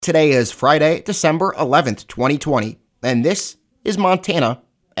Today is Friday, December 11th, 2020, and this is Montana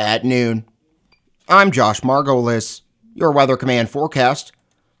at noon. I'm Josh Margolis, your Weather Command forecast.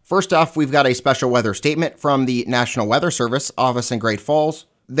 First off, we've got a special weather statement from the National Weather Service office in Great Falls.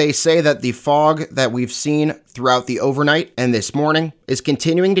 They say that the fog that we've seen throughout the overnight and this morning is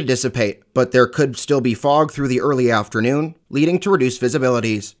continuing to dissipate, but there could still be fog through the early afternoon, leading to reduced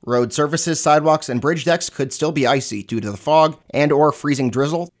visibilities. Road surfaces, sidewalks, and bridge decks could still be icy due to the fog and or freezing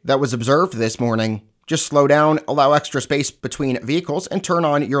drizzle that was observed this morning. Just slow down, allow extra space between vehicles, and turn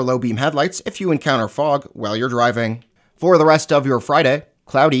on your low beam headlights if you encounter fog while you're driving. For the rest of your Friday,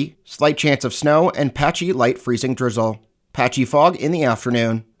 cloudy, slight chance of snow, and patchy light freezing drizzle. Patchy fog in the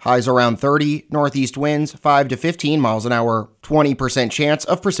afternoon. Highs around 30, northeast winds 5 to 15 miles an hour. 20% chance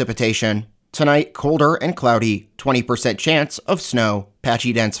of precipitation. Tonight, colder and cloudy. 20% chance of snow.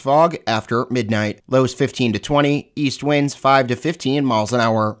 Patchy dense fog after midnight. Lows 15 to 20, east winds 5 to 15 miles an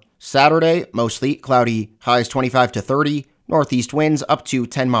hour. Saturday, mostly cloudy. Highs 25 to 30, northeast winds up to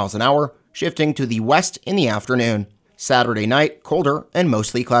 10 miles an hour, shifting to the west in the afternoon. Saturday night, colder and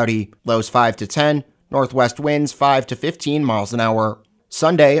mostly cloudy. Lows 5 to 10, northwest winds 5 to 15 miles an hour.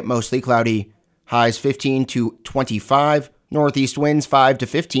 Sunday, mostly cloudy. Highs 15 to 25, northeast winds 5 to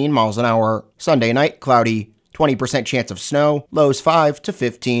 15 miles an hour. Sunday night, cloudy. 20% chance of snow, lows 5 to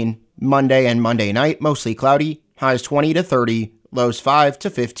 15. Monday and Monday night, mostly cloudy. Highs 20 to 30, lows 5 to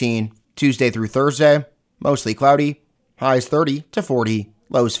 15. Tuesday through Thursday, mostly cloudy. Highs 30 to 40,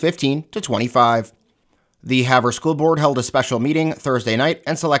 lows 15 to 25. The Havre School Board held a special meeting Thursday night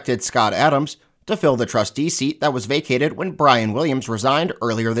and selected Scott Adams to fill the trustee seat that was vacated when Brian Williams resigned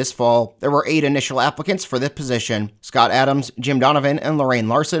earlier this fall. There were 8 initial applicants for the position. Scott Adams, Jim Donovan, and Lorraine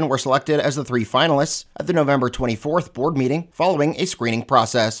Larson were selected as the 3 finalists at the November 24th board meeting following a screening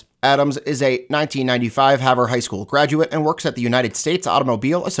process. Adams is a 1995 Havre High School graduate and works at the United States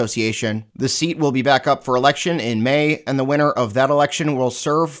Automobile Association. The seat will be back up for election in May, and the winner of that election will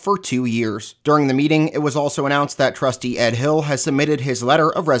serve for 2 years. During the meeting, it was also announced that trustee Ed Hill has submitted his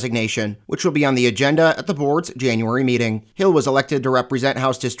letter of resignation, which will be on the agenda at the board's January meeting. Hill was elected to represent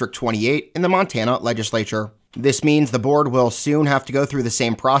House District 28 in the Montana legislature. This means the board will soon have to go through the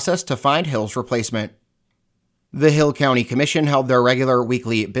same process to find Hill's replacement. The Hill County Commission held their regular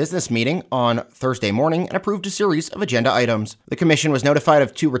weekly business meeting on Thursday morning and approved a series of agenda items. The commission was notified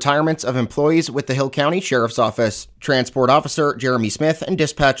of 2 retirements of employees with the Hill County Sheriff's Office. Transport Officer Jeremy Smith and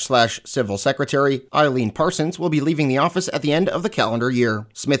Dispatch/Civil Secretary Eileen Parsons will be leaving the office at the end of the calendar year.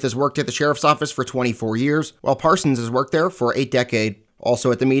 Smith has worked at the Sheriff's Office for 24 years, while Parsons has worked there for a decade.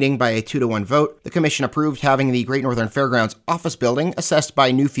 Also at the meeting, by a 2-to-1 vote, the commission approved having the Great Northern Fairgrounds office building assessed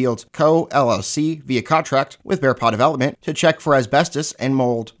by Newfields Co., LLC via contract with Bear Paw Development to check for asbestos and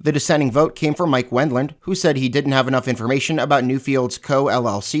mold. The dissenting vote came from Mike Wendland, who said he didn't have enough information about Newfields Co.,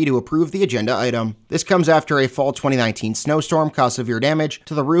 LLC to approve the agenda item. This comes after a fall 2019 snowstorm caused severe damage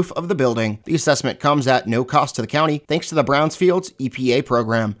to the roof of the building. The assessment comes at no cost to the county thanks to the Brownsfields EPA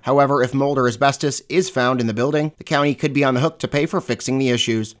program. However, if mold or asbestos is found in the building, the county could be on the hook to pay for fixing the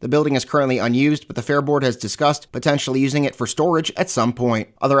issues. The building is currently unused, but the Fair Board has discussed potentially using it for storage at some point.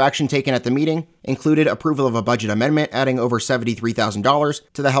 Other action taken at the meeting included approval of a budget amendment adding over $73,000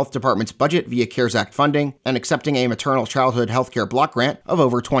 to the Health Department's budget via CARES Act funding and accepting a maternal childhood healthcare block grant of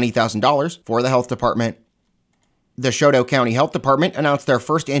over $20,000 for the Health Department. The Choteau County Health Department announced their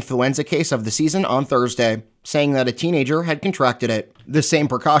first influenza case of the season on Thursday, saying that a teenager had contracted it. The same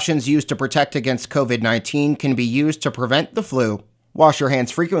precautions used to protect against COVID-19 can be used to prevent the flu. Wash your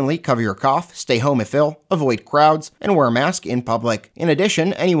hands frequently, cover your cough, stay home if ill, avoid crowds, and wear a mask in public. In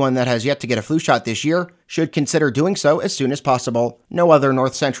addition, anyone that has yet to get a flu shot this year should consider doing so as soon as possible. No other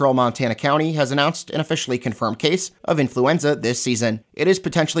north central Montana county has announced an officially confirmed case of influenza this season. It is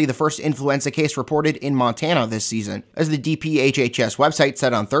potentially the first influenza case reported in Montana this season, as the DPHHS website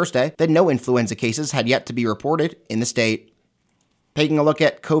said on Thursday that no influenza cases had yet to be reported in the state. Taking a look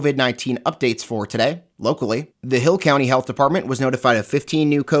at COVID-19 updates for today, locally, the Hill County Health Department was notified of 15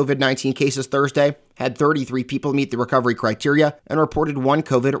 new COVID-19 cases Thursday, had 33 people meet the recovery criteria, and reported 1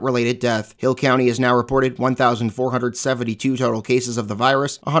 COVID-related death. Hill County has now reported 1,472 total cases of the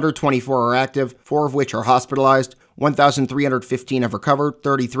virus, 124 are active, 4 of which are hospitalized, 1,315 have recovered,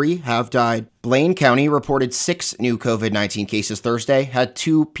 33 have died. Blaine County reported 6 new COVID-19 cases Thursday, had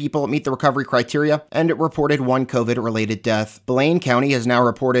 2 people meet the recovery criteria, and it reported 1 COVID-related death. Blaine County has now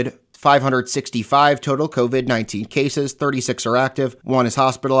reported 565 total COVID-19 cases, 36 are active, 1 is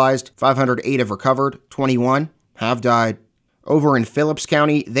hospitalized, 508 have recovered, 21 have died. Over in Phillips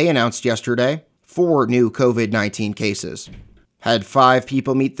County, they announced yesterday 4 new COVID-19 cases. Had 5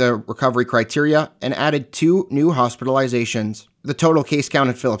 people meet the recovery criteria and added 2 new hospitalizations. The total case count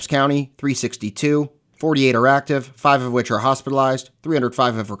in Phillips County, 362. 48 are active, 5 of which are hospitalized,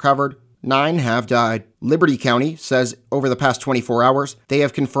 305 have recovered, 9 have died. Liberty County says over the past 24 hours, they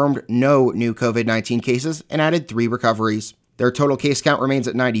have confirmed no new COVID-19 cases and added 3 recoveries. Their total case count remains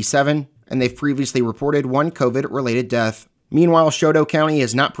at 97, and they've previously reported 1 COVID-related death. Meanwhile, Choteau County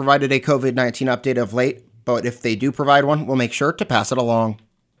has not provided a COVID-19 update of late, but if they do provide one, we'll make sure to pass it along.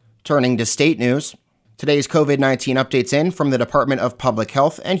 Turning to state news, today's COVID-19 updates in from the Department of Public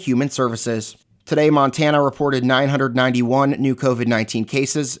Health and Human Services. Today, Montana reported 991 new COVID-19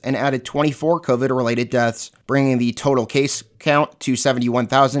 cases and added 24 COVID-related deaths, bringing the total case count to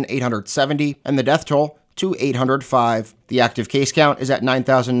 71,870 and the death toll to 805. The active case count is at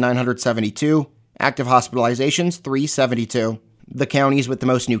 9,972. Active hospitalizations, 372. The counties with the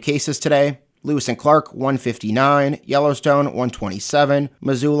most new cases today: Lewis and Clark, 159, Yellowstone, 127,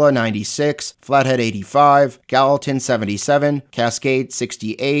 Missoula, 96, Flathead, 85, Gallatin, 77, Cascade,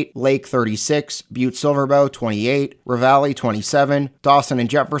 68, Lake, 36, Butte-Silverbow, 28, Ravalli, 27, Dawson and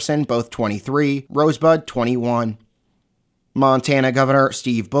Jefferson, both 23, Rosebud, 21. Montana Governor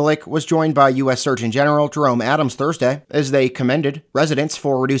Steve Bullock was joined by U.S. Surgeon General Jerome Adams Thursday as they commended residents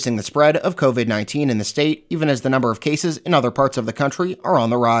for reducing the spread of COVID-19 in the state, even as the number of cases in other parts of the country are on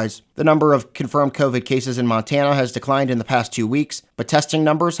the rise. The number of confirmed COVID cases in Montana has declined in the past 2 weeks, but testing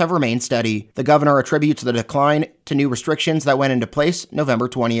numbers have remained steady. The governor attributes the decline to new restrictions that went into place November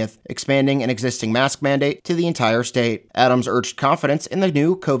 20th, expanding an existing mask mandate to the entire state. Adams urged confidence in the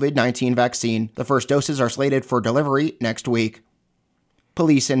new COVID-19 vaccine. The first doses are slated for delivery next week.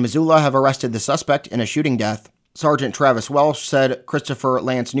 Police in Missoula have arrested the suspect in a shooting death. Sergeant Travis Welsh said Christopher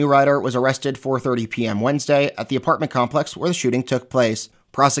Lance Newrider was arrested 4:30 p.m. Wednesday at the apartment complex where the shooting took place.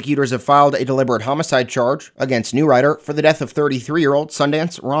 Prosecutors have filed a deliberate homicide charge against Newrider for the death of 33-year-old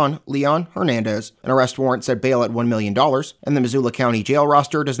Sundance Ron Leon Hernandez. An arrest warrant set bail at $1 million, and the Missoula County jail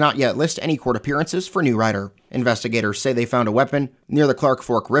roster does not yet list any court appearances for Newrider. Investigators say they found a weapon near the Clark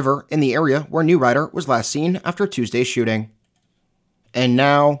Fork River in the area where Newrider was last seen after Tuesday's shooting. And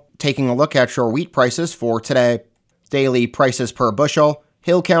now, taking a look at your wheat prices for today. Daily prices per bushel: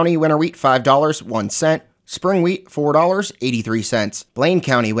 Hill County winter wheat $5, 1 cent. Spring wheat $4.83. Blaine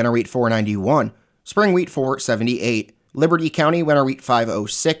County winter wheat $4.91. Spring wheat $4.78. Liberty County winter wheat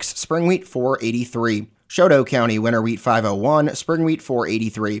 $5.06. Spring wheat $4.83. Choteau County winter wheat $5.01. Spring wheat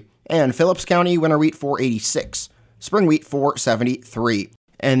 $4.83. And Phillips County winter wheat $4.86. Spring wheat $4.73.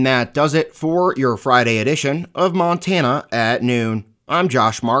 And that does it for your Friday edition of Montana at Noon. I'm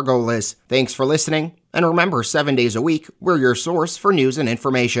Josh Margolis. Thanks for listening. And remember, 7 days a week, we're your source for news and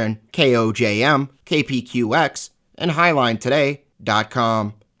information. KOJM, KPQX, and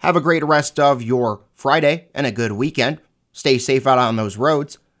HighlineToday.com. Have a great rest of your Friday and a good weekend. Stay safe out on those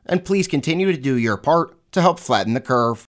roads, and please continue to do your part to help flatten the curve.